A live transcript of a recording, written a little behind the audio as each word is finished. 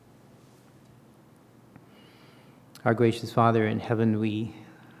Our gracious Father in heaven, we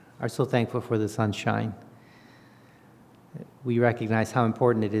are so thankful for the sunshine. We recognize how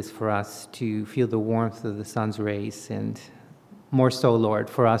important it is for us to feel the warmth of the sun's rays, and more so, Lord,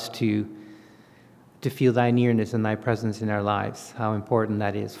 for us to feel thy nearness and thy presence in our lives, how important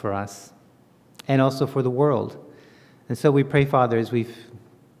that is for us, and also for the world. And so we pray, Father, as we've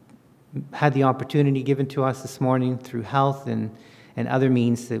had the opportunity given to us this morning through health and other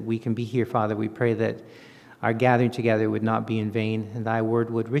means that we can be here, Father, we pray that our gathering together would not be in vain, and thy word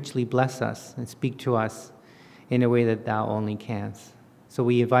would richly bless us and speak to us in a way that thou only canst. So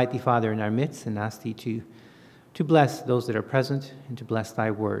we invite thee, Father, in our midst and ask thee to bless those that are present and to bless thy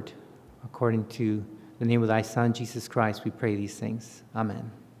word. According to the name of thy Son, Jesus Christ, we pray these things.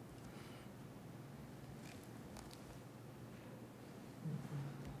 Amen.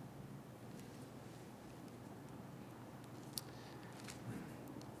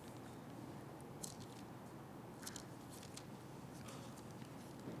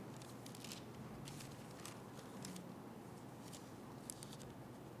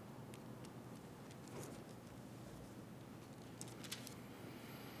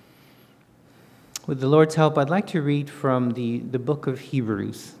 With the Lord's help, I'd like to read from the book of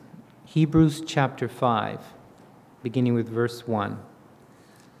Hebrews, Hebrews chapter 5, beginning with verse 1.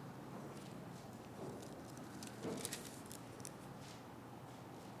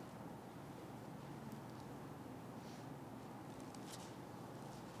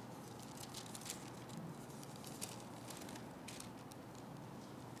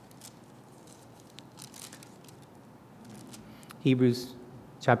 Hebrews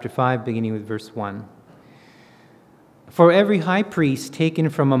chapter 5, beginning with verse 1. For every high priest taken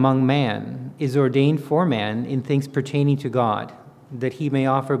from among man is ordained for man in things pertaining to God, that he may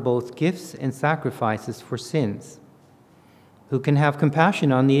offer both gifts and sacrifices for sins, who can have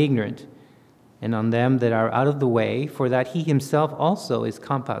compassion on the ignorant and on them that are out of the way, for that he himself also is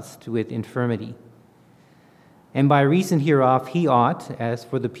compassed with infirmity. And by reason hereof he ought, as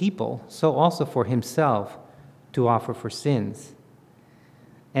for the people, so also for himself, to offer for sins.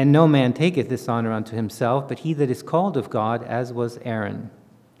 And no man taketh this honor unto himself, but he that is called of God, as was Aaron.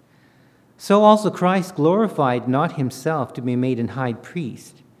 So also Christ glorified not himself to be made an high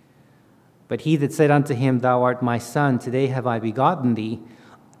priest, but he that said unto him, Thou art my son, today have I begotten thee,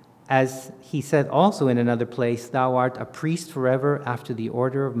 as he said also in another place, Thou art a priest forever after the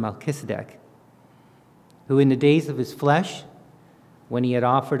order of Melchizedek, who in the days of his flesh, when he had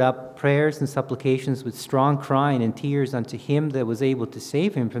offered up prayers and supplications with strong crying and tears unto him that was able to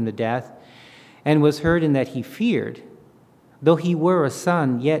save him from the death, and was heard in that he feared, though he were a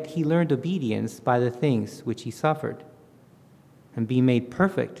son, yet he learned obedience by the things which he suffered. And being made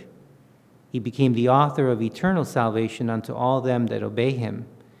perfect, he became the author of eternal salvation unto all them that obey him,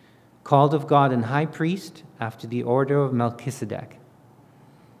 called of God an high priest after the order of Melchizedek,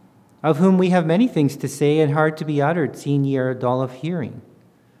 of whom we have many things to say and hard to be uttered, seeing ye are dull of hearing.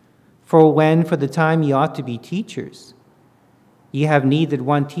 For when for the time ye ought to be teachers, ye have need that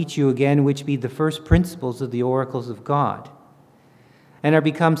one teach you again, which be the first principles of the oracles of God, and are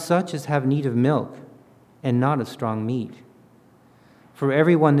become such as have need of milk, and not of strong meat. For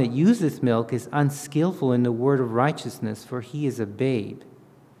everyone that useth milk is unskillful in the word of righteousness, for he is a babe.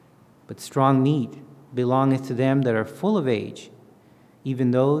 But strong meat belongeth to them that are full of age,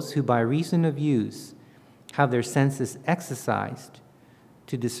 even those who by reason of use have their senses exercised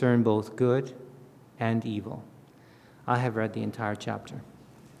to discern both good and evil. I have read the entire chapter.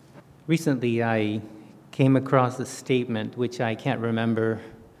 Recently, I came across a statement, which I can't remember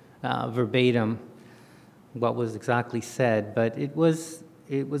verbatim what was exactly said, but it was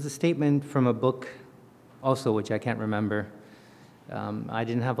a statement from a book also, which I can't remember. I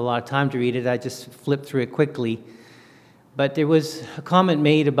didn't have a lot of time to read it. I just flipped through it quickly. But there was a comment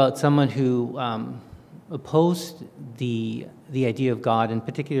made about someone who opposed the idea of God, and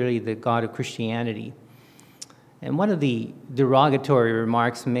particularly the God of Christianity. And one of the derogatory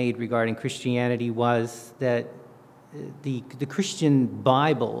remarks made regarding Christianity was that the Christian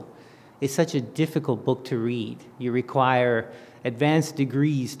Bible is such a difficult book to read. You require advanced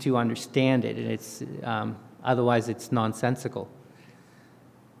degrees to understand it, and it's otherwise it's nonsensical.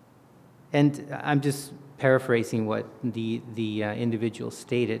 And I'm just paraphrasing what the individual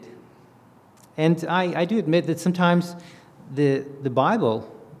stated. And I do admit that sometimes the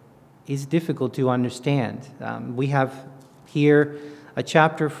Bible is difficult to understand. We have here a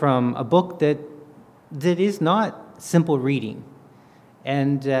chapter from a book that is not simple reading,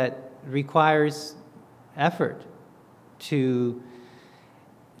 and that requires effort to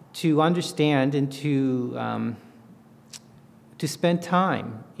understand and to spend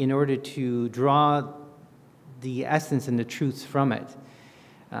time in order to draw the essence and the truths from it.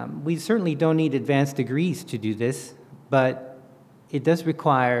 We certainly don't need advanced degrees to do this, but it does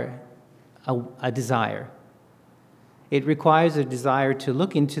require a desire. It requires a desire to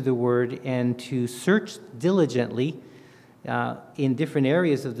look into the Word and to search diligently in different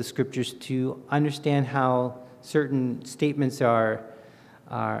areas of the Scriptures to understand how certain statements are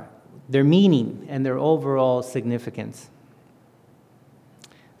their meaning and their overall significance.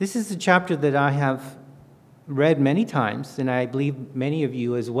 This is a chapter that I have read many times, and I believe many of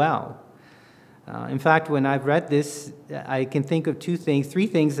you as well. In fact, when I've read this, I can think of three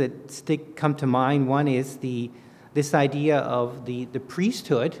things that come to mind. One is this idea of the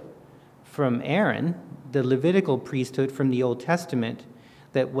priesthood from Aaron, the Levitical priesthood from the Old Testament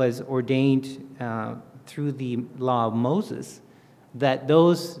that was ordained through the law of Moses, that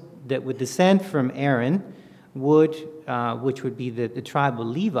those that would descend from Aaron which would be the tribe of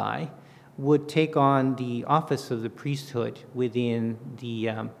Levi, would take on the office of the priesthood within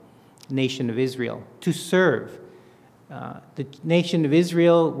the nation of Israel to serve the nation of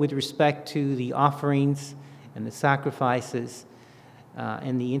Israel with respect to the offerings and the sacrifices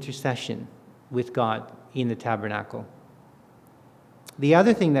and the intercession with God in the tabernacle. The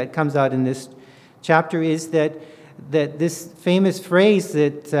other thing that comes out in this chapter is that this famous phrase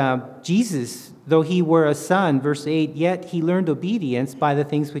that Jesus, though he were a son, verse 8, yet he learned obedience by the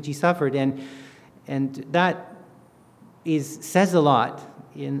things which he suffered. And that says a lot.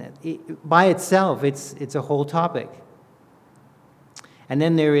 By itself, it's a whole topic. And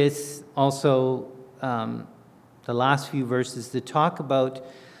then there is also the last few verses that talk about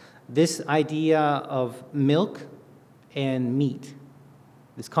this idea of milk and meat.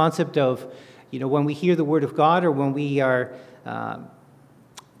 This concept of, when we hear the Word of God or when we are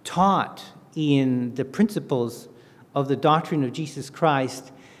taught in the principles of the doctrine of Jesus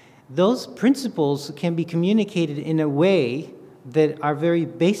Christ, those principles can be communicated in a way that are very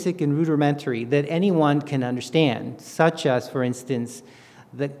basic and rudimentary that anyone can understand, such as, for instance,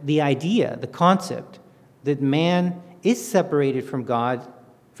 the idea, the concept that man is separated from God,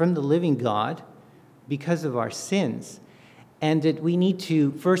 from the living God, because of our sins, and that we need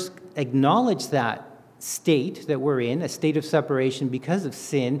to first acknowledge that state that we're in, a state of separation because of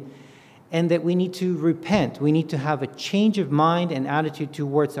sin, and that we need to repent. We need to have a change of mind and attitude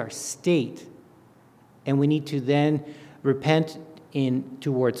towards our state, and we need to then repent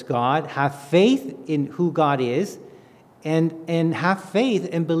towards God, have faith in who God is, and have faith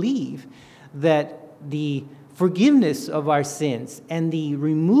and believe that the forgiveness of our sins and the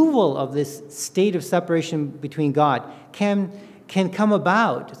removal of this state of separation between God can come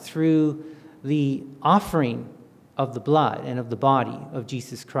about through the offering of the blood and of the body of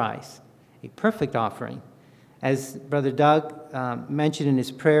Jesus Christ, a perfect offering. As Brother Doug mentioned in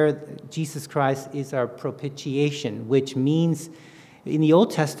his prayer, Jesus Christ is our propitiation, which means in the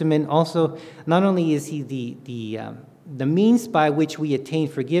Old Testament also, not only is he the means by which we attain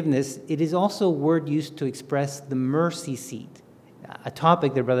forgiveness, it is also a word used to express the mercy seat, a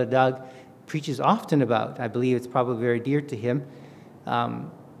topic that Brother Doug preaches often about. I believe it's probably very dear to him.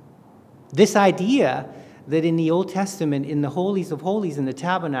 This idea that in the Old Testament, in the holies of holies, in the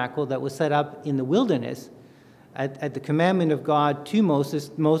tabernacle that was set up in the wilderness, at the commandment of God to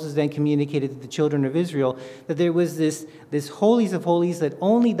Moses, Moses then communicated to the children of Israel that there was this holies of holies that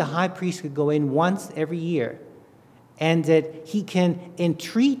only the high priest could go in once every year, and that he can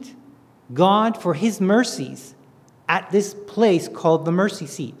entreat God for his mercies at this place called the mercy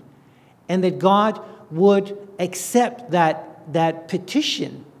seat, and that God would accept that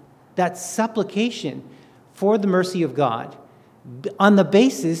petition, that supplication for the mercy of God on the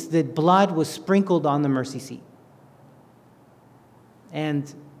basis that blood was sprinkled on the mercy seat.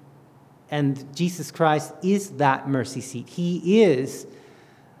 And Jesus Christ is that mercy seat. He is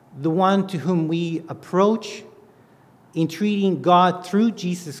the one to whom we approach, entreating God through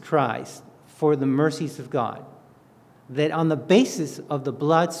Jesus Christ for the mercies of God. That on the basis of the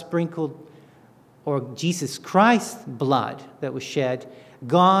blood sprinkled, or Jesus Christ's blood that was shed,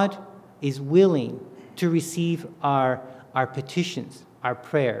 God is willing to receive our petitions, our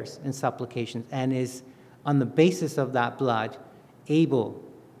prayers and supplications, and is on the basis of that blood able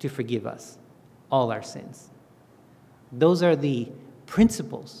to forgive us all our sins. Those are the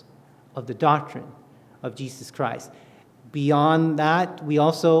principles of the doctrine of Jesus Christ. Beyond that, we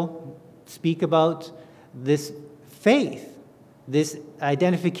also speak about this faith, this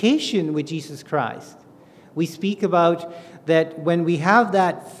identification with Jesus Christ. We speak about that when we have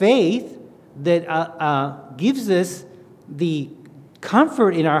that faith that gives us the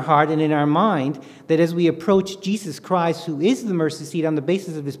comfort in our heart and in our mind that as we approach Jesus Christ, who is the mercy seat on the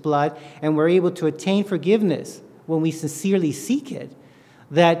basis of his blood, and we're able to attain forgiveness when we sincerely seek it,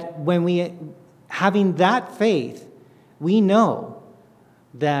 that when we, having that faith, we know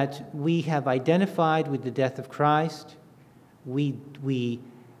that we have identified with the death of Christ. We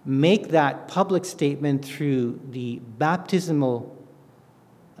make that public statement through the baptismal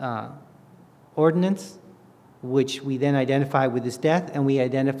ordinance, which we then identify with his death and we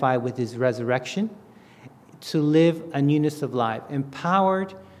identify with his resurrection, to live a newness of life,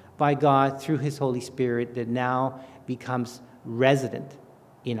 empowered by God through his Holy Spirit that now becomes resident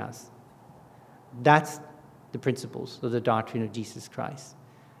in us. That's the principles of the doctrine of Jesus Christ.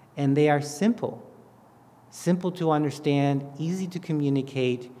 And they are simple to understand, easy to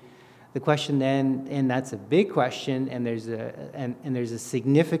communicate. The question then, and that's a big question, and there's a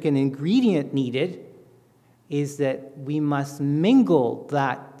significant ingredient needed, is that we must mingle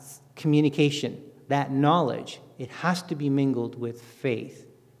that communication, that knowledge. It has to be mingled with faith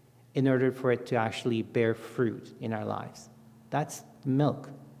in order for it to actually bear fruit in our lives. That's milk.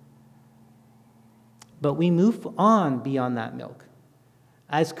 But we move on beyond that milk.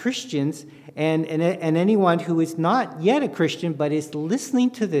 As Christians, and anyone who is not yet a Christian but is listening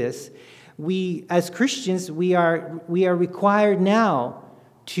to this, as Christians, we are required now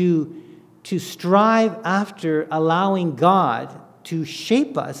to strive after allowing God to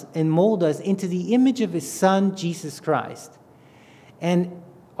shape us and mold us into the image of his Son, Jesus Christ. And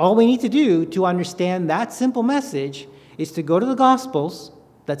all we need to do to understand that simple message is to go to the Gospels.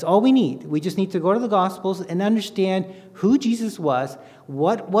 That's all we need. We just need to go to the Gospels and understand who Jesus was,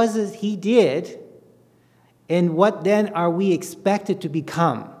 what was it he did, and what then are we expected to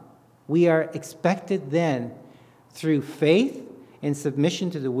become. We are expected then, through faith and submission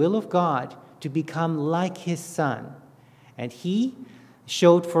to the will of God, to become like his Son. And he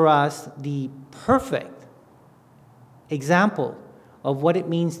showed for us the perfect example of what it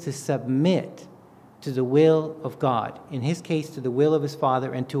means to submit to the will of God. In his case, to the will of his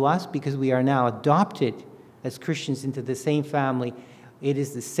Father, and to us, because we are now adopted as Christians into the same family, it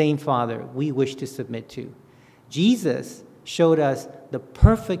is the same Father we wish to submit to. Jesus showed us the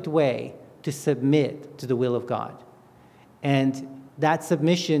perfect way to submit to the will of God. And that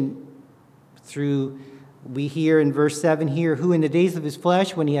submission we hear in verse 7 here, who in the days of his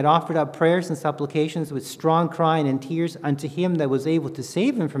flesh, when he had offered up prayers and supplications with strong crying and tears unto him that was able to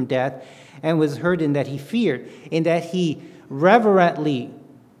save him from death, and was heard in that he feared, in that he reverently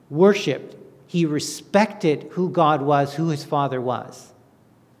worshipped, he respected who God was, who his Father was.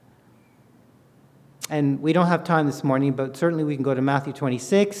 And we don't have time this morning, but certainly we can go to Matthew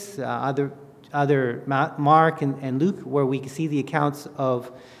 26, Mark and Luke, where we can see the accounts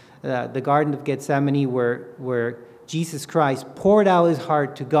of the Garden of Gethsemane, where Jesus Christ poured out his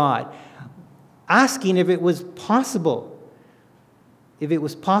heart to God, asking if it was possible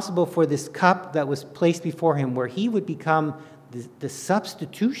for this cup that was placed before him, where he would become the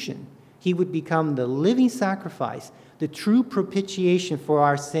substitution, he would become the living sacrifice, the true propitiation for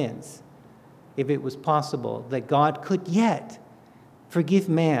our sins, if it was possible that God could yet forgive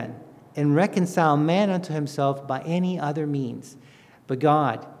man and reconcile man unto himself by any other means. But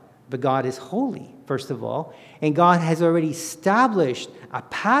God is holy, first of all, and God has already established a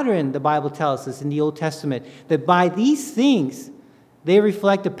pattern, the Bible tells us in the Old Testament, that by these things, they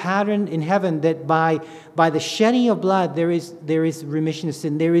reflect a pattern in heaven, that by the shedding of blood, there is remission of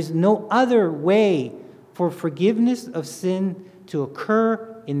sin. There is no other way for forgiveness of sin to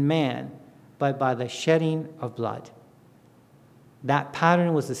occur in man but by the shedding of blood. That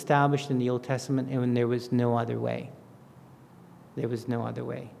pattern was established in the Old Testament, and there was no other way. There was no other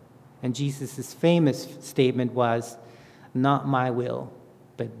way. And Jesus' famous statement was, "Not my will,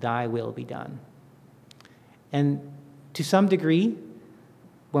 but thy will be done." And to some degree,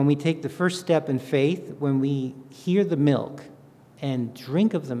 when we take the first step in faith, when we hear the milk and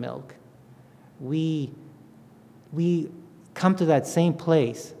drink of the milk, we come to that same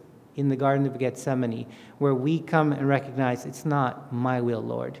place in the Garden of Gethsemane, where we come and recognize, it's not my will,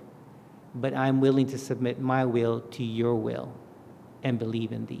 Lord, but I'm willing to submit my will to your will and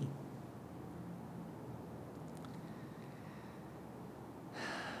believe in thee.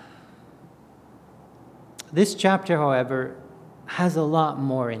 This chapter, however, has a lot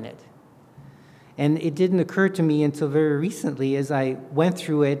more in it. And it didn't occur to me until very recently as I went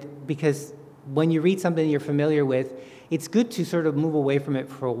through it, because when you read something you're familiar with, it's good to sort of move away from it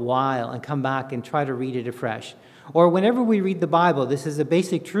for a while and come back and try to read it afresh. Or whenever we read the Bible, this is a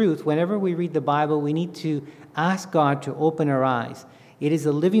basic truth, whenever we read the Bible, we need to ask God to open our eyes. It is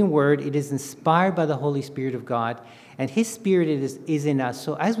a living word. It is inspired by the Holy Spirit of God. and his Spirit is in us.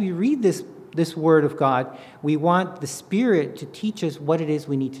 So as we read this Word of God, we want the Spirit to teach us what it is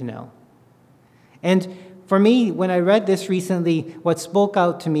we need to know. And for me, when I read this recently, what spoke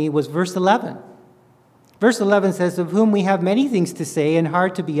out to me was verse 11. Verse 11 says, "Of whom we have many things to say and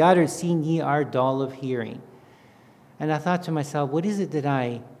hard to be uttered, seeing ye are dull of hearing." And I thought to myself, what is it that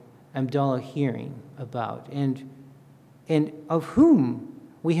I am dull of hearing about? And of whom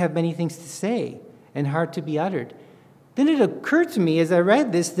we have many things to say and hard to be uttered. Then it occurred to me as I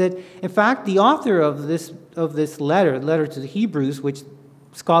read this that, in fact, the author of this letter to the Hebrews, which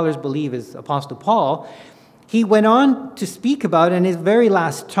scholars believe is Apostle Paul, he went on to speak about, and his very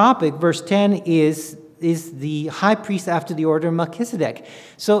last topic, verse 10, is the high priest after the order of Melchizedek.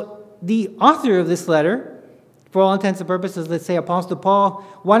 So the author of this letter, for all intents and purposes, let's say Apostle Paul,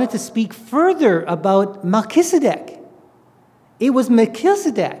 wanted to speak further about Melchizedek. It was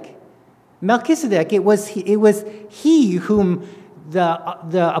Melchizedek. It was he whom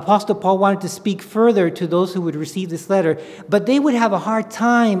the Apostle Paul wanted to speak further to those who would receive this letter, but they would have a hard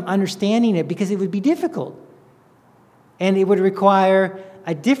time understanding it because it would be difficult. And it would require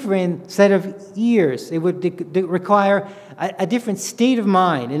a different set of ears. It would require a different state of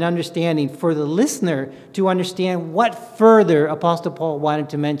mind and understanding for the listener to understand what further Apostle Paul wanted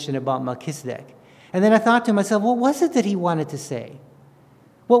to mention about Melchizedek. And then I thought to myself, what was it that he wanted to say?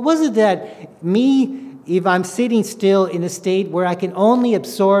 What was it that me, if I'm sitting still in a state where I can only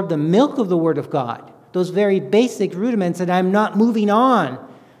absorb the milk of the Word of God, those very basic rudiments, and I'm not moving on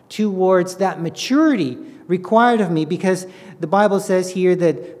towards that maturity required of me, because the Bible says here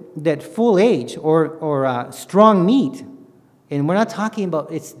that full age or strong meat, and we're not talking about,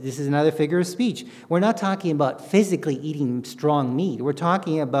 this is another figure of speech, we're not talking about physically eating strong meat. We're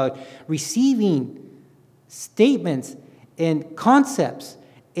talking about receiving statements and concepts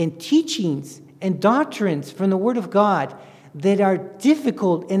and teachings and doctrines from the Word of God that are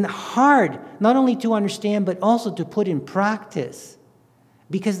difficult and hard, not only to understand, but also to put in practice,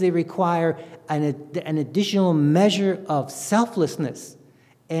 because they require an additional measure of selflessness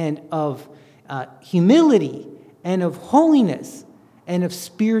and of humility and of holiness and of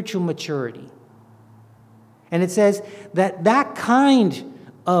spiritual maturity. And it says that kind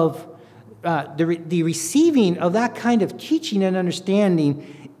of, the receiving of that kind of teaching and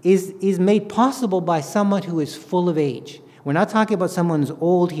understanding is made possible by someone who is full of age. We're not talking about someone who's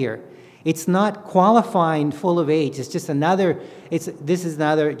old here. It's not qualifying full of age. It's just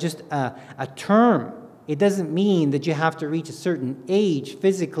just a term. It doesn't mean that you have to reach a certain age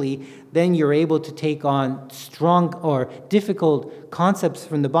physically, then you're able to take on strong or difficult concepts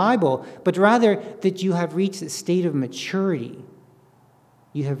from the Bible, but rather that you have reached a state of maturity.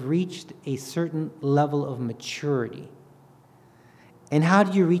 You have reached a certain level of maturity. And how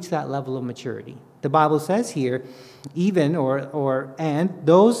do you reach that level of maturity? The Bible says here, even and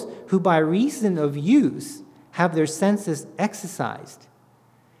those who by reason of use have their senses exercised.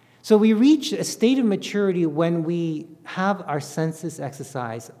 So we reach a state of maturity when we have our senses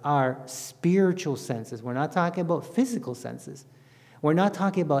exercised, our spiritual senses. We're not talking about physical senses. We're not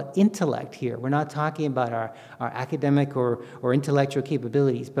talking about intellect here. We're not talking about our academic or intellectual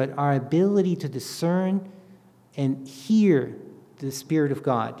capabilities, but our ability to discern and hear the Spirit of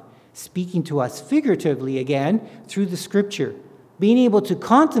God speaking to us figuratively again through the Scripture, being able to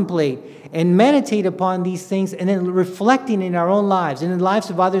contemplate and meditate upon these things and then reflecting in our own lives and in the lives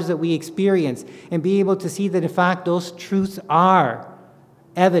of others that we experience, and be able to see that in fact those truths are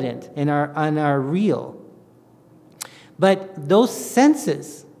evident and are real. But those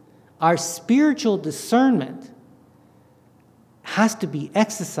senses, our spiritual discernment, has to be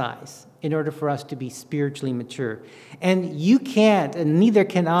exercised in order for us to be spiritually mature. And you can't, and neither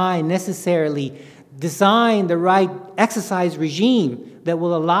can I necessarily, design the right exercise regime that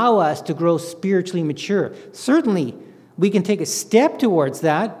will allow us to grow spiritually mature. Certainly, we can take a step towards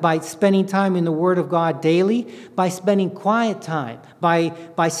that by spending time in the Word of God daily, by spending quiet time,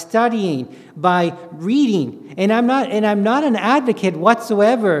 by studying, by reading. And I'm not an advocate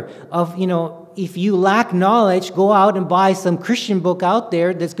whatsoever of, if you lack knowledge, go out and buy some Christian book out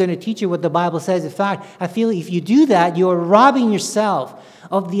there that's going to teach you what the Bible says. In fact, I feel if you do that, you are robbing yourself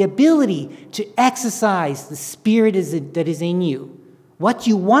of the ability to exercise the Spirit that is in you. What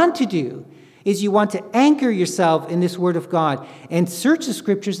you want to do is you want to anchor yourself in this Word of God and search the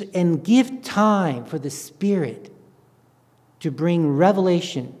Scriptures and give time for the Spirit to bring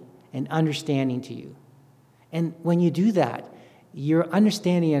revelation and understanding to you. And when you do that, your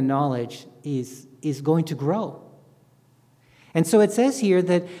understanding and knowledge is going to grow. And so it says here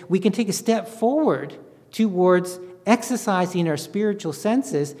that we can take a step forward towards exercising our spiritual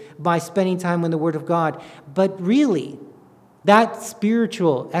senses by spending time in the Word of God. But really, that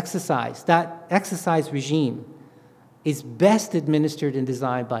spiritual exercise, that exercise regime, is best administered and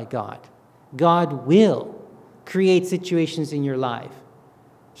designed by God. God will create situations in your life.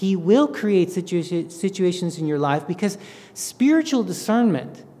 He will create situations in your life because spiritual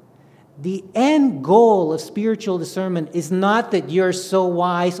discernment, the end goal of spiritual discernment is not that you're so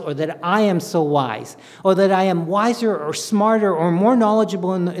wise or that I am so wise or that I am wiser or smarter or more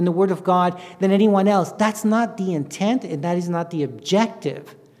knowledgeable in the Word of God than anyone else. That's not the intent, and that is not the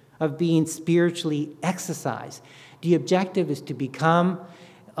objective of being spiritually exercised. The objective is to become,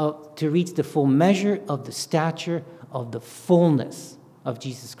 to reach the full measure of the stature of the fullness of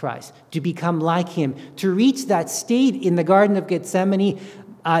Jesus Christ, to become like Him, to reach that state in the Garden of Gethsemane,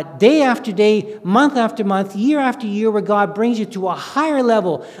 day after day, month after month, year after year, where God brings you to a higher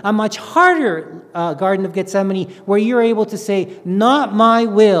level, a much harder Garden of Gethsemane, where you're able to say, not my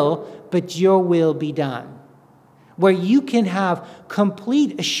will, but your will be done. Where you can have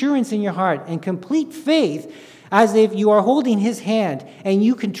complete assurance in your heart and complete faith as if you are holding His hand and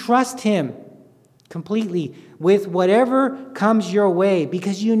you can trust Him completely with whatever comes your way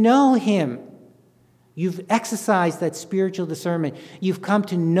because you know Him. You've exercised that spiritual discernment. You've come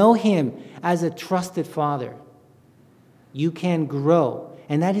to know Him as a trusted Father. You can grow.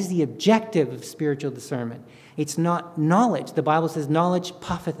 And that is the objective of spiritual discernment. It's not knowledge. The Bible says knowledge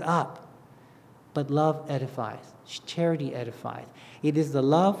puffeth up, but love edifies. Charity edifies. It is the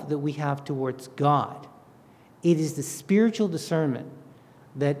love that we have towards God. It is the spiritual discernment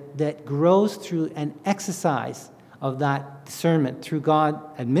that grows through an exercise of that discernment through God,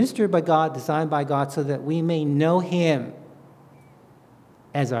 administered by God, designed by God, so that we may know Him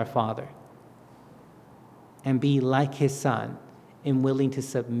as our Father and be like His Son and willing to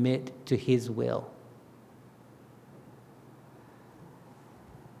submit to His will.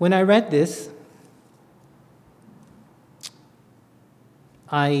 When I read this,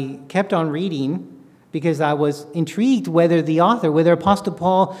 I kept on reading because I was intrigued whether the author, whether Apostle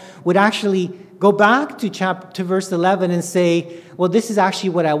Paul would actually go back to verse 11 and say, well, this is actually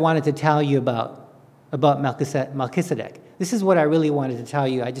what I wanted to tell you about Melchizedek. This is what I really wanted to tell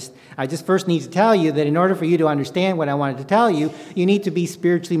you. I just first need to tell you that in order for you to understand what I wanted to tell you, you need to be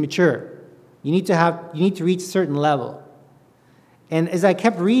spiritually mature. You need to reach a certain level. And as I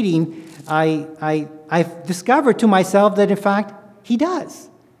kept reading, I discovered to myself that in fact he does.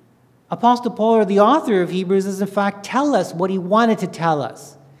 Apostle Paul, or the author of Hebrews, does in fact tell us what he wanted to tell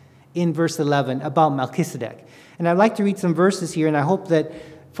us in verse 11 about Melchizedek. And I'd like to read some verses here, and I hope that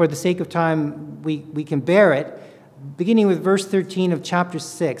for the sake of time we can bear it. Beginning with verse 13 of chapter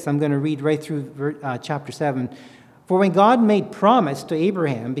 6, I'm going to read right through chapter 7. For when God made promise to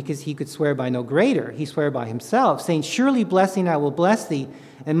Abraham, because he could swear by no greater, he swore by himself, saying, surely blessing I will bless thee,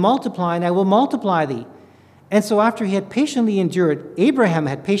 and multiplying I will multiply thee. And so after he had patiently endured, Abraham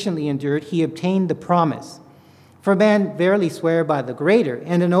had patiently endured, he obtained the promise. For man verily swear by the greater,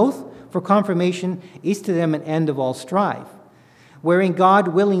 and an oath for confirmation is to them an end of all strife. Wherein God,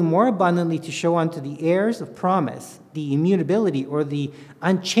 willing more abundantly to show unto the heirs of promise the immutability or the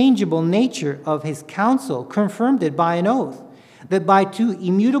unchangeable nature of his counsel, confirmed it by an oath, that by two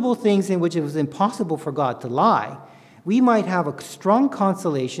immutable things in which it was impossible for God to lie, we might have a strong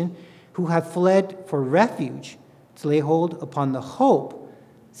consolation who have fled for refuge to lay hold upon the hope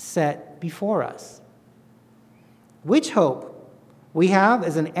set before us. Which hope we have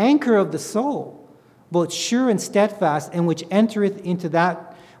as an anchor of the soul, both sure and steadfast, and which entereth into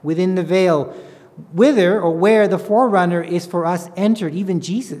that within the veil, whither or where the forerunner is for us entered, even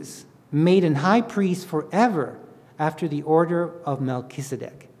Jesus, made an high priest forever after the order of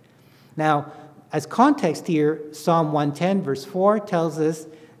Melchizedek. Now, as context here, Psalm 110 verse 4 tells us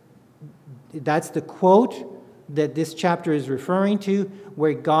that's the quote that this chapter is referring to,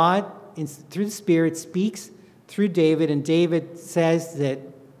 where God, through the Spirit, speaks through David, and David says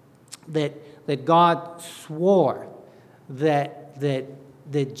that God swore that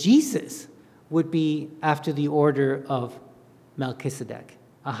Jesus would be after the order of Melchizedek,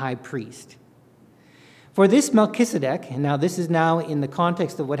 a high priest. For this Melchizedek, and now this is now in the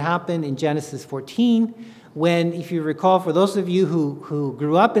context of what happened in Genesis 14, when, if you recall, for those of you who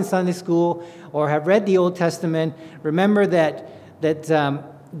grew up in Sunday school or have read the Old Testament, remember that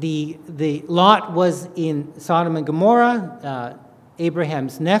the Lot was in Sodom and Gomorrah,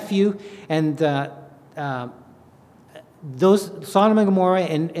 Abraham's nephew, and those Sodom and Gomorrah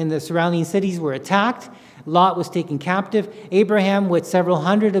and the surrounding cities were attacked. Lot was taken captive. Abraham, with several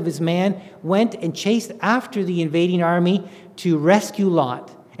hundred of his men, went and chased after the invading army to rescue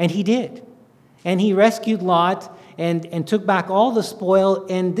Lot, and he did. And he rescued Lot, and took back all the spoil.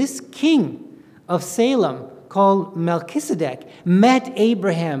 And this king of Salem, called Melchizedek, met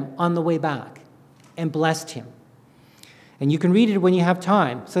Abraham on the way back and blessed him. And you can read it when you have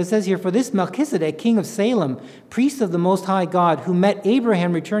time. So it says here, for this Melchizedek, king of Salem, priest of the Most High God, who met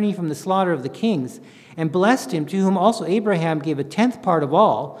Abraham returning from the slaughter of the kings, and blessed him, to whom also Abraham gave a tenth part of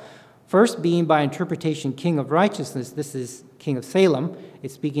all, first being by interpretation king of righteousness. This is king of Salem.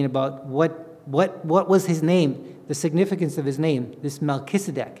 It's speaking about what was his name, the significance of his name, this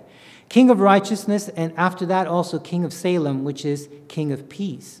Melchizedek. King of righteousness, and after that also king of Salem, which is king of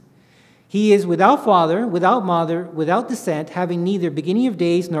peace. He is without father, without mother, without descent, having neither beginning of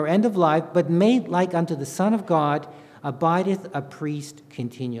days nor end of life, but made like unto the Son of God, abideth a priest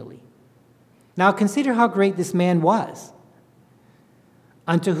continually. Now consider how great this man was,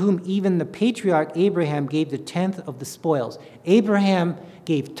 unto whom even the patriarch Abraham gave the tenth of the spoils. Abraham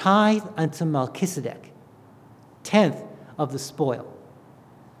gave tithe unto Melchizedek, tenth of the spoil.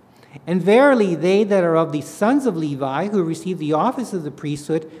 And verily they that are of the sons of Levi, who receive the office of the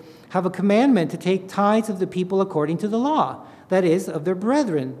priesthood, have a commandment to take tithes of the people according to the law, that is, of their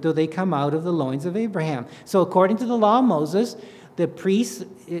brethren, though they come out of the loins of Abraham. So according to the law of Moses, the priests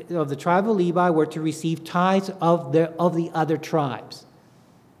of the tribe of Levi were to receive tithes of the other tribes.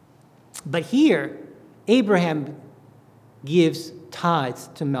 But here, Abraham gives tithes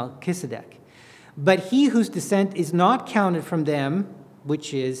to Melchizedek. But he whose descent is not counted from them,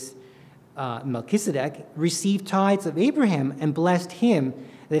 which is Melchizedek, received tithes of Abraham and blessed him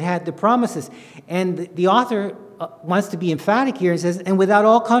that had the promises. And the author wants to be emphatic here and says, and without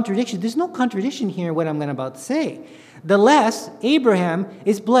all contradiction. There's no contradiction here in what I'm about to say. The less Abraham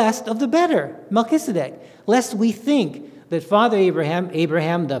is blessed of the better, Melchizedek. Lest we think that Father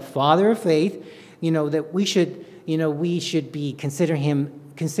Abraham, the father of faith, that we should be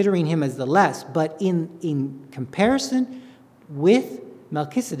considering him as the less. But in comparison with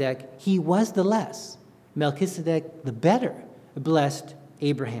Melchizedek, he was the less. Melchizedek, the better, blessed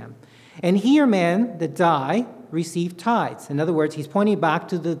Abraham. And here men that die receive tithes. In other words, he's pointing back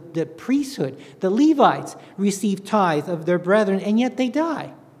to the priesthood. The Levites receive tithes of their brethren, and yet they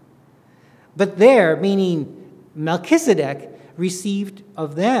die. But there, meaning Melchizedek, received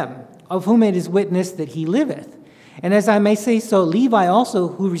of them, of whom it is witnessed that he liveth. And as I may say so, Levi also,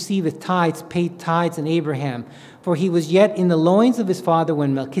 who receiveth tithes, paid tithes in Abraham, for he was yet in the loins of his father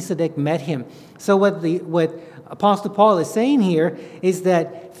when Melchizedek met him. So what Apostle Paul is saying here is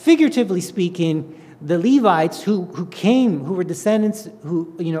that, figuratively speaking, the Levites who were descendants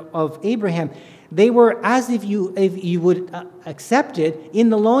of Abraham, they were as if you would accept it in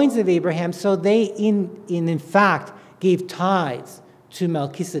the loins of Abraham. So they in fact gave tithes to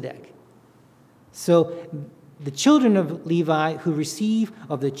Melchizedek. So the children of Levi who receive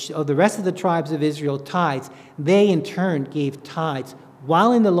of the rest of the tribes of Israel tithes, they in turn gave tithes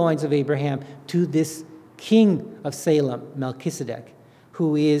while in the loins of Abraham to this king of Salem, Melchizedek,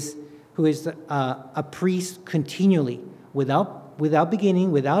 who is a priest continually, without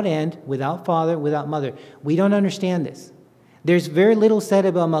beginning, without end, without father, without mother. We don't understand this. There's very little said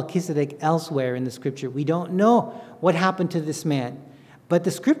about Melchizedek elsewhere in the Scripture. We don't know what happened to this man. But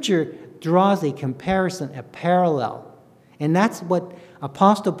the Scripture draws a comparison, a parallel. And that's what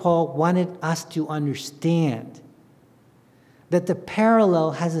Apostle Paul wanted us to understand. That the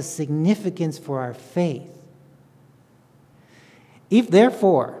parallel has a significance for our faith. If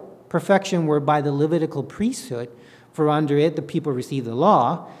therefore perfection were by the Levitical priesthood, for under it the people received the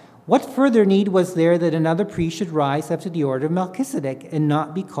law, what further need was there that another priest should rise after the order of Melchizedek and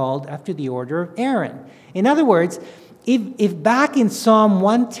not be called after the order of Aaron? In other words, if back in Psalm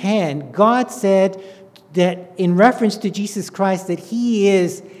 110, God said that in reference to Jesus Christ that he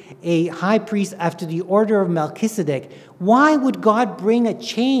is a high priest after the order of Melchizedek, why would God bring a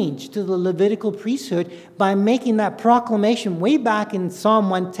change to the Levitical priesthood by making that proclamation way back in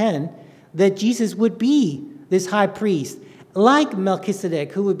Psalm 110 that Jesus would be this high priest, like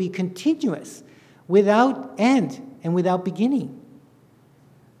Melchizedek, who would be continuous, without end and without beginning?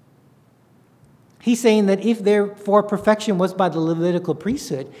 He's saying that if therefore perfection was by the Levitical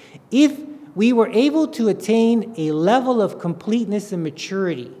priesthood, if we were able to attain a level of completeness and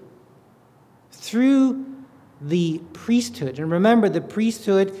maturity through the priesthood, and remember the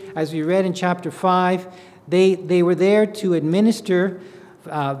priesthood, as we read in chapter 5, they were there to administer,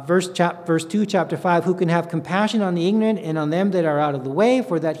 verse 2, chapter 5, who can have compassion on the ignorant and on them that are out of the way,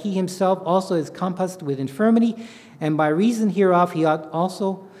 for that he himself also is compassed with infirmity, and by reason hereof he ought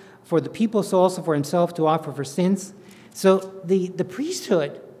also for the people, so also for himself to offer for sins. So the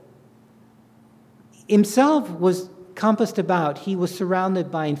priesthood himself was compassed about. He was surrounded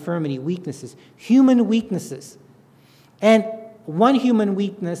by infirmity, weaknesses, human weaknesses And one human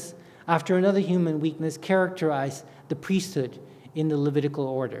weakness after another human weakness characterized the priesthood in the Levitical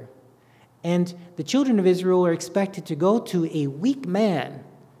order. And the children of Israel were expected to go to a weak man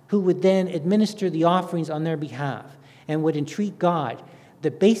who would then administer the offerings on their behalf and would entreat God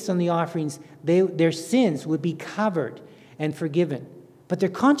that based on the offerings, their sins would be covered and forgiven. But their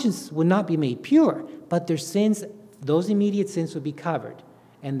conscience would not be made pure, but their sins, those immediate sins, would be covered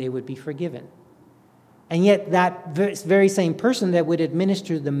and they would be forgiven. And yet that very same person that would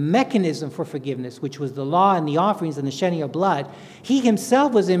administer the mechanism for forgiveness, which was the law and the offerings and the shedding of blood, he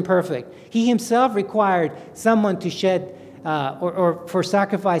himself was imperfect. He himself required someone to shed, or for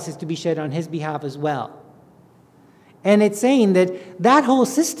sacrifices to be shed on his behalf as well. And it's saying that that whole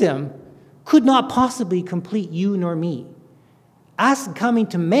system could not possibly complete you nor me. Us coming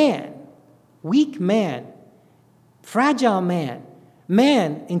to man, weak man, fragile man,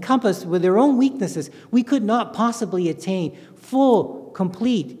 man encompassed with their own weaknesses, we could not possibly attain full,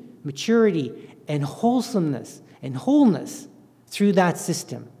 complete maturity and wholesomeness and wholeness through that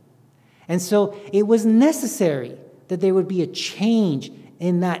system. And so it was necessary that there would be a change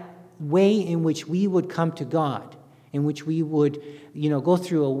in that way in which we would come to God, in which we would, go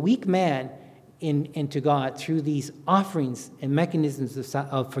through a weak man into God through these offerings and mechanisms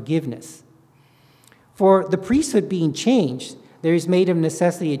of forgiveness. For the priesthood being changed, there is made of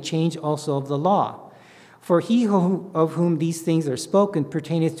necessity a change also of the law. For he of whom these things are spoken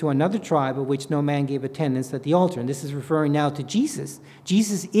pertaineth to another tribe of which no man gave attendance at the altar. And this is referring now to Jesus.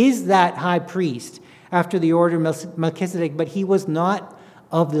 Jesus is that high priest after the order of Melchizedek, but he was not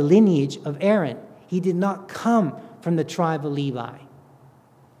of the lineage of Aaron. He did not come from the tribe of Levi,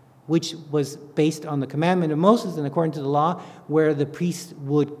 which was based on the commandment of Moses and according to the law, where the priest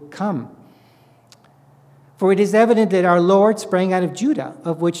would come. For it is evident that our Lord sprang out of Judah,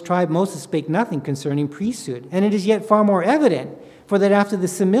 of which tribe Moses spake nothing concerning priesthood. And it is yet far more evident, for that after the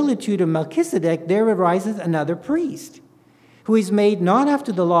similitude of Melchizedek, there ariseth another priest, who is made not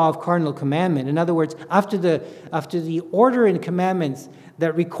after the law of cardinal commandment. In other words, after the order and commandments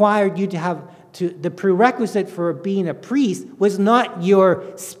that required you to have the prerequisite for being a priest was not your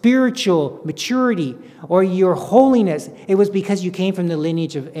spiritual maturity or your holiness. It was because you came from the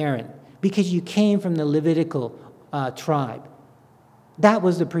lineage of Aaron, because you came from the Levitical tribe. That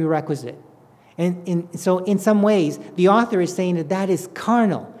was the prerequisite. And so in some ways, the author is saying that that is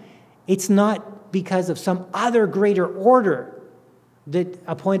carnal. It's not because of some other greater order that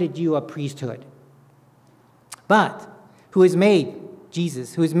appointed you a priesthood. But who is made,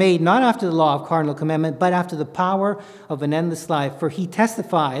 Jesus, who is made not after the law of cardinal commandment, but after the power of an endless life. For he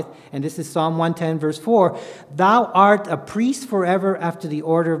testifieth, and this is Psalm 110, verse 4, thou art a priest forever after the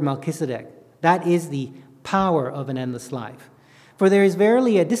order of Melchizedek. That is the power of an endless life. For there is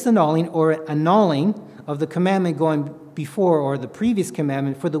verily a disannulling or annulling of the commandment going before, or the previous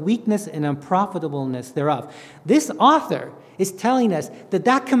commandment, for the weakness and unprofitableness thereof. This author is telling us that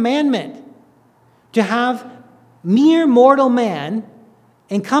that commandment to have mere mortal man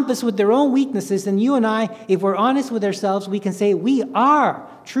encompassed with their own weaknesses, and you and I, if we're honest with ourselves, we can say we are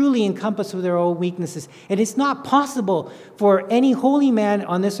truly encompassed with our own weaknesses. And it's not possible for any holy man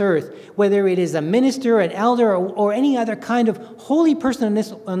on this earth, whether it is a minister, an elder, or any other kind of holy person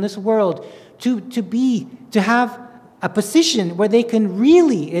on this world, to have a position where they can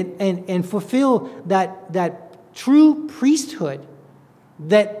really and fulfill that true priesthood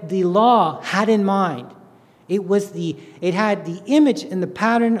that the law had in mind. It had the image and the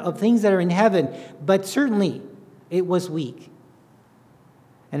pattern of things that are in heaven, but certainly it was weak.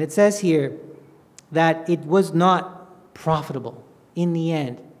 And it says here that it was not profitable. In the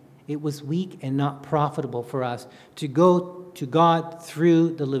end, it was weak and not profitable for us to go to God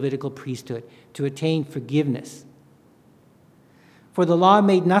through the Levitical priesthood to attain forgiveness. For the law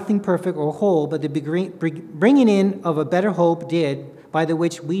made nothing perfect or whole, but the bringing in of a better hope did, by the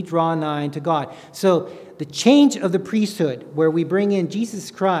which we draw nigh to God. So the change of the priesthood, where we bring in Jesus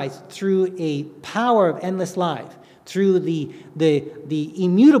Christ through a power of endless life, through the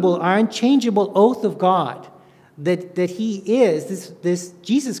immutable, our unchangeable oath of God, that he is, this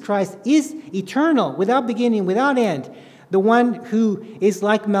Jesus Christ is eternal, without beginning, without end, the one who is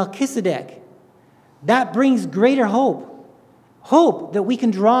like Melchizedek. That brings greater hope. Hope that we can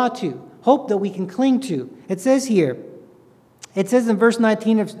draw to, hope that we can cling to. It says here, it says in verse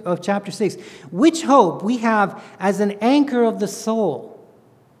 19 of chapter 6, which hope we have as an anchor of the soul.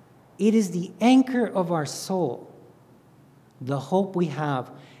 It is the anchor of our soul, the hope we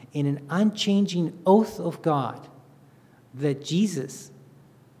have in an unchanging oath of God that Jesus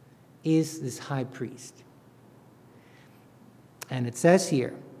is this high priest. And it says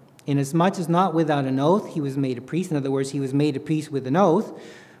here, Inasmuch as not without an oath he was made a priest. In other words, he was made a priest with an oath.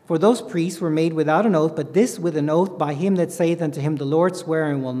 For those priests were made without an oath, but this with an oath by him that saith unto him, The Lord sware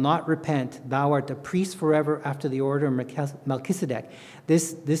and will not repent. Thou art a priest forever after the order of Melchizedek.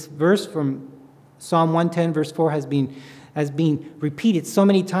 This verse from Psalm 110, verse 4 has been repeated so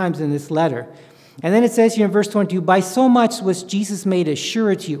many times in this letter. And then it says here in verse 22, By so much was Jesus made a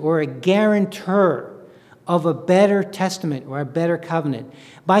surety or a guarantor of a better testament or a better covenant.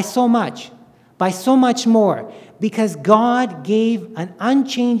 By so much more, because God gave an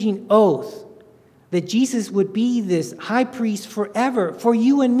unchanging oath that Jesus would be this high priest forever for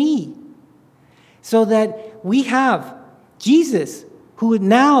you and me. So that we have Jesus, who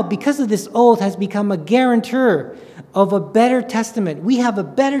now, because of this oath, has become a guarantor of a better testament. We have a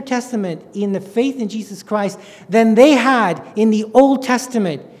better testament in the faith in Jesus Christ than they had in the Old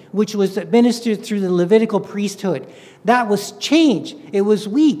Testament, which was administered through the Levitical priesthood. That was changed. It was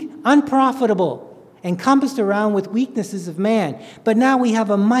weak, unprofitable, encompassed around with weaknesses of man. But now we have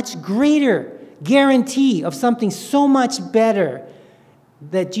a much greater guarantee of something so much better,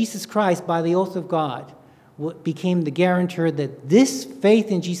 that Jesus Christ, by the oath of God, became the guarantor that this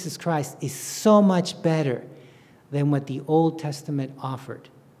faith in Jesus Christ is so much better than what the Old Testament offered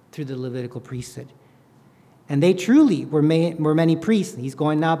through the Levitical priesthood. And they truly were many priests. He's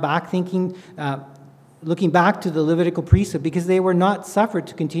going now back looking back to the Levitical priesthood, because they were not suffered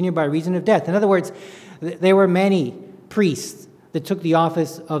to continue by reason of death. In other words, there were many priests that took the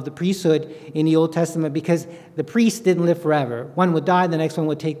office of the priesthood in the Old Testament, because the priests didn't live forever. One would die, the next one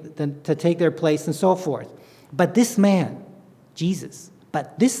would take their place, and so forth. But this man, Jesus,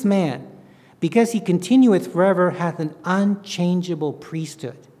 because he continueth forever, hath an unchangeable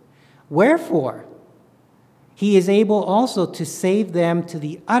priesthood. Wherefore, he is able also to save them to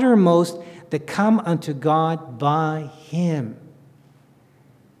the uttermost that come unto God by him.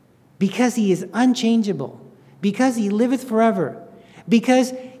 Because he is unchangeable, because he liveth forever,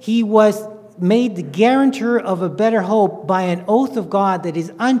 because he was made the guarantor of a better hope by an oath of God that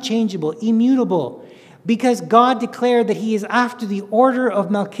is unchangeable, immutable, because God declared that he is after the order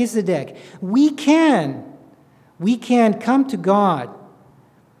of Melchizedek, we can come to God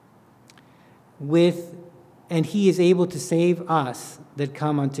and he is able to save us that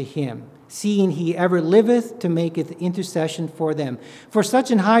come unto him, seeing he ever liveth to maketh intercession for them. For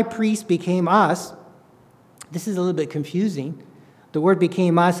such an high priest became us. This is a little bit confusing. The word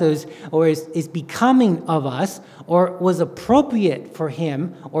became us is becoming of us, or was appropriate for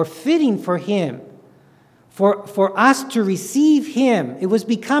him, or fitting for him. For us to receive him, it was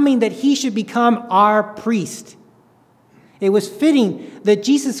becoming that he should become our priest. It was fitting that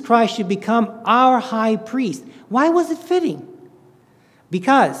Jesus Christ should become our high priest. Why was it fitting?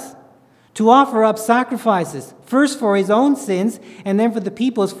 Because to offer up sacrifices, first for his own sins, and then for the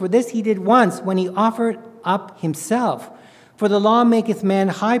people's, for this he did once when he offered up himself. For the law maketh man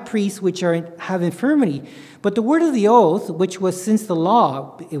high priests which have infirmity. But the word of the oath, which was since the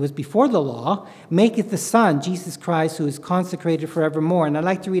law, it was before the law, maketh the Son, Jesus Christ, who is consecrated forevermore. And I'd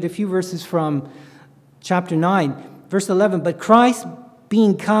like to read a few verses from chapter 9, verse 11. But Christ,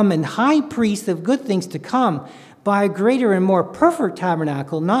 being come an high priest of good things to come, by a greater and more perfect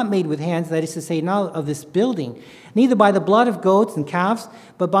tabernacle, not made with hands, that is to say, not of this building, neither by the blood of goats and calves,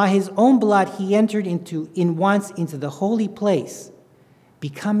 but by his own blood he entered once into the holy place,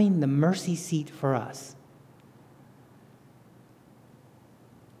 becoming the mercy seat for us,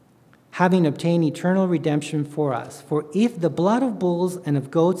 having obtained eternal redemption for us. For if the blood of bulls and of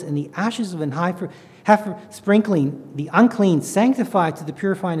goats and the ashes of an heifer sprinkling the unclean sanctify to the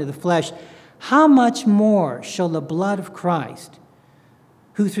purifying of the flesh, how much more shall the blood of Christ,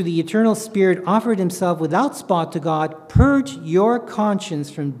 who through the eternal Spirit offered himself without spot to God, purge your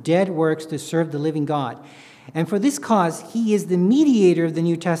conscience from dead works to serve the living God? And for this cause he is the mediator of the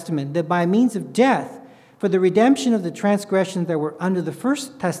New Testament, that by means of death, for the redemption of the transgressions that were under the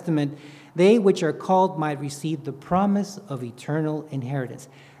first testament, they which are called might receive the promise of eternal inheritance.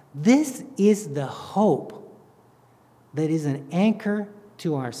 This is the hope that is an anchor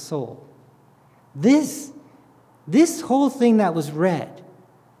to our soul. This whole thing that was read,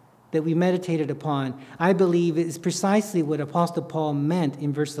 that we meditated upon, I believe is precisely what Apostle Paul meant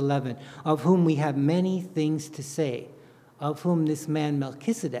in verse 11, of whom we have many things to say, of whom this man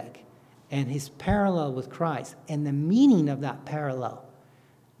Melchizedek and his parallel with Christ, and the meaning of that parallel,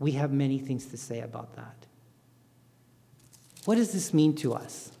 we have many things to say about that. What does this mean to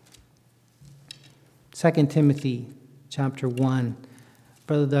us? 2 Timothy chapter 1.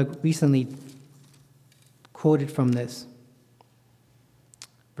 Brother Doug recently quoted from this.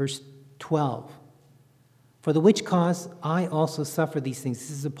 Verse 12. For the which cause I also suffer these things.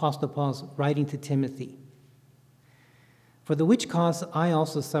 This is Apostle Paul's writing to Timothy. For the which cause I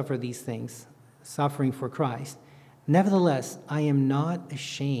also suffer these things, suffering for Christ. Nevertheless, I am not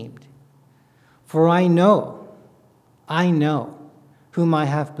ashamed. For I know whom I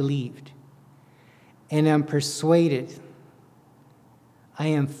have believed, and am persuaded, I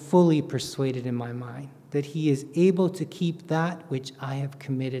am fully persuaded in my mind, that he is able to keep that which I have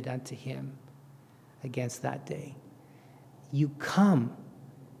committed unto him against that day. You come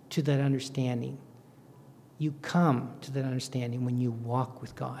to that understanding. You come to that understanding when you walk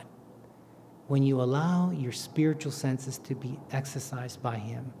with God, when you allow your spiritual senses to be exercised by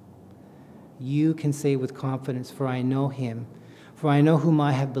him. You can say with confidence, for I know him, for I know whom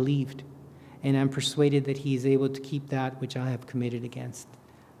I have believed, and am persuaded that he is able to keep that which I have committed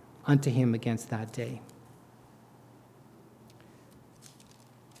unto him against that day.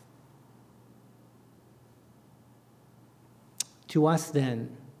 To us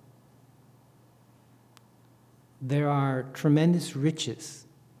then, there are tremendous riches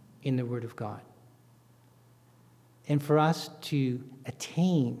in the Word of God. And for us to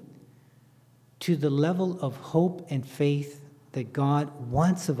attain to the level of hope and faith that God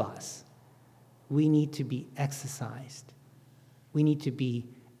wants of us, we need to be exercised. We need to be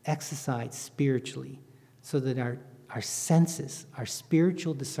exercised spiritually so that our senses, our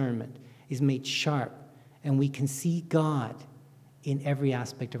spiritual discernment is made sharp and we can see God in every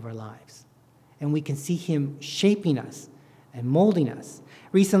aspect of our lives. And we can see him shaping us and molding us.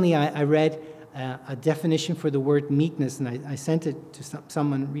 Recently, I read a definition for the word meekness, and I sent it to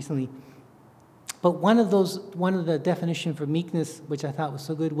someone recently. But one of the definitions for meekness, which I thought was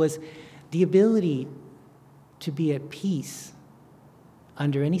so good, was the ability to be at peace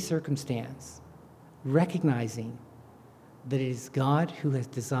under any circumstance, recognizing that it is God who has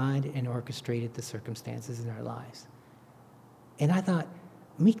designed and orchestrated the circumstances in our lives. And I thought,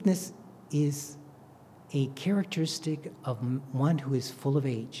 meekness is a characteristic of one who is full of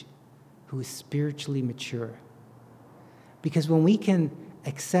age, who is spiritually mature. Because when we can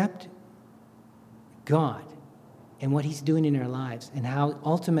accept God and what he's doing in our lives, and how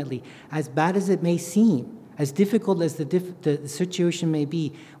ultimately, as bad as it may seem, as difficult as the situation may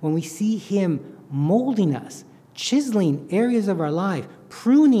be, when we see him molding us, chiseling areas of our life,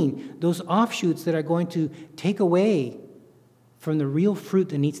 pruning those offshoots that are going to take away from the real fruit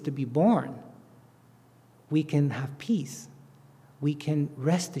that needs to be born, we can have peace. We can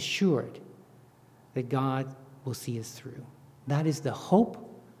rest assured that God will see us through. That is the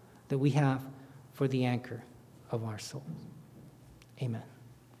hope that we have for the anchor of our souls. Amen.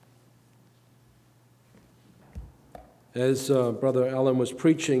 As Brother Alan was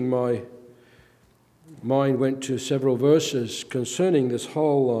preaching, my mind went to several verses concerning this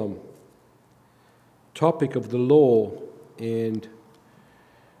whole topic of the law and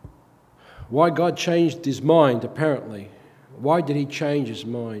why God changed his mind, apparently. Why did he change his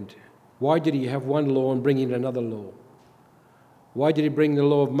mind? Why did he have one law and bring in another law? Why did he bring the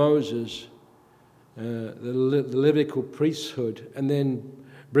law of Moses, the Levitical priesthood, and then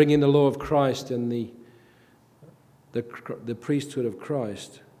bring in the law of Christ and the priesthood of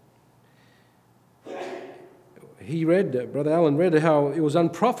Christ? He read, Brother Alan read how it was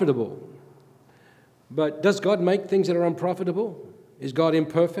unprofitable. But does God make things that are unprofitable? Is God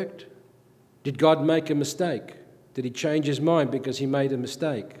imperfect? Did God make a mistake? Did he change his mind because he made a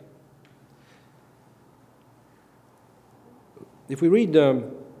mistake? If we read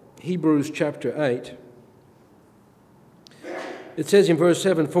Hebrews chapter 8, it says in verse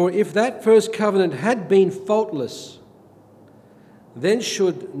 7, "For if that first covenant had been faultless, then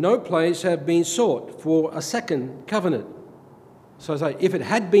should no place have been sought for a second covenant." So I say, if it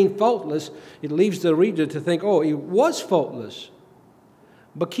had been faultless, it leaves the reader to think, oh, it was faultless.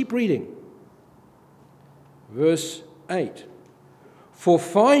 But keep reading. Verse 8. "For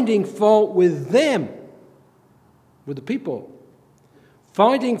finding fault with them," with the people,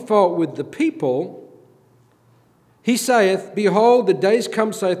 "finding fault with the people, he saith, Behold, the days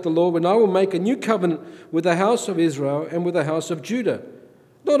come, saith the Lord, when I will make a new covenant with the house of Israel and with the house of Judah,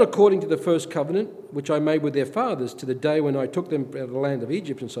 not according to the first covenant, which I made with their fathers to the day when I took them out of the land of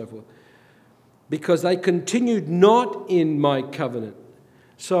Egypt," and so forth, "because they continued not in my covenant."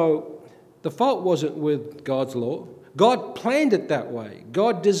 So the fault wasn't with God's law. God planned it that way.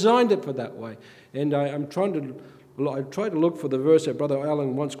 God designed it for that way. And I tried to look for the verse that Brother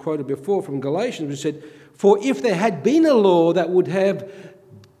Alan once quoted before from Galatians, which said, "For if there had been a law that would have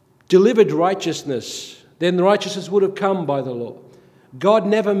delivered righteousness, then righteousness would have come by the law." God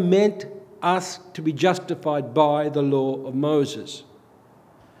never meant us to be justified by the law of Moses.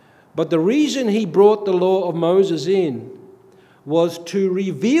 But the reason he brought the law of Moses in was to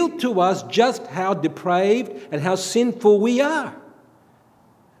reveal to us just how depraved and how sinful we are.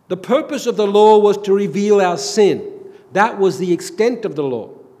 The purpose of the law was to reveal our sin. That was the extent of the law.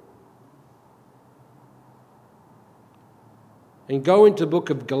 And go into the book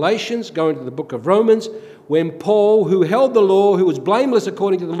of Galatians, go into the book of Romans, when Paul, who held the law, who was blameless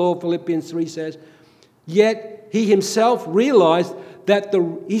according to the law, Philippians 3 says, yet he himself realized that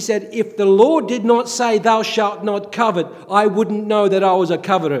he said, if the law did not say thou shalt not covet, I wouldn't know that I was a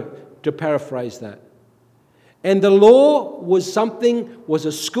coveter, to paraphrase that. And the law was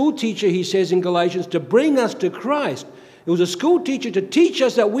a school teacher, he says in Galatians, to bring us to Christ. It was a school teacher to teach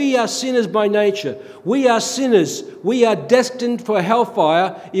us that we are sinners by nature. We are sinners. We are destined for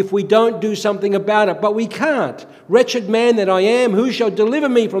hellfire if we don't do something about it. But we can't. Wretched man that I am, who shall deliver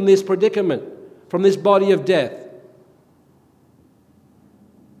me from this predicament, from this body of death?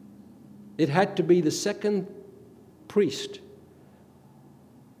 It had to be the second priest,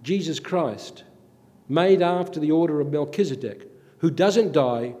 Jesus Christ, made after the order of Melchizedek, who doesn't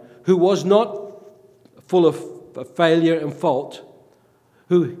die, who was not full of failure and fault,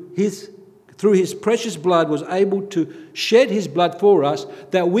 who through his precious blood was able to shed his blood for us,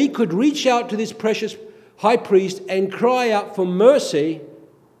 that we could reach out to this precious high priest and cry out for mercy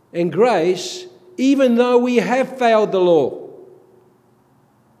and grace, even though we have failed the law.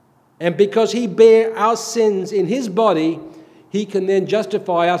 And because he bare our sins in his body, he can then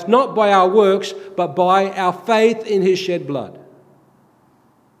justify us not by our works, but by our faith in his shed blood.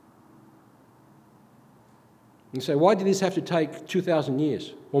 You say, why did this have to take 2,000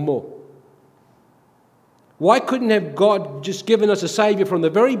 years or more? Why couldn't have God just given us a Savior from the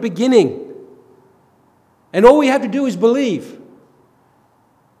very beginning? And all we have to do is believe.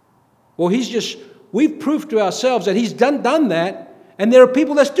 Well, we've proved to ourselves that he's done that. And there are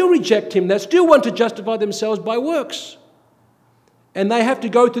people that still reject him, that still want to justify themselves by works. And they have to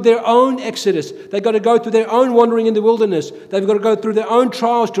go through their own exodus. They've got to go through their own wandering in the wilderness. They've got to go through their own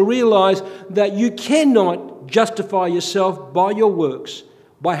trials to realize that you cannot justify yourself by your works,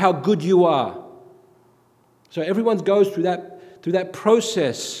 by how good you are. So everyone goes through that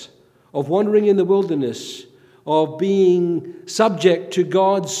process of wandering in the wilderness, of being subject to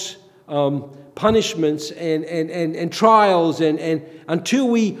God's punishments and trials, and until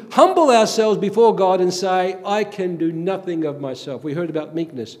we humble ourselves before God and say, I can do nothing of myself. We heard about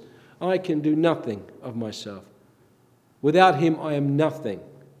meekness. I can do nothing of myself. Without him, I am nothing.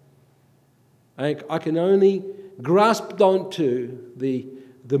 I can only grasp onto the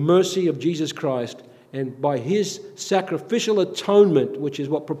mercy of Jesus Christ, and by his sacrificial atonement, which is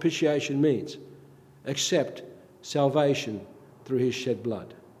what propitiation means, accept salvation through his shed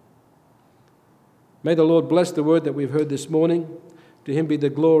blood. May the Lord bless the word that we've heard this morning. To him be the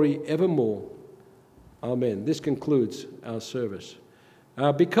glory evermore. Amen. This concludes our service.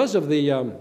 Because of the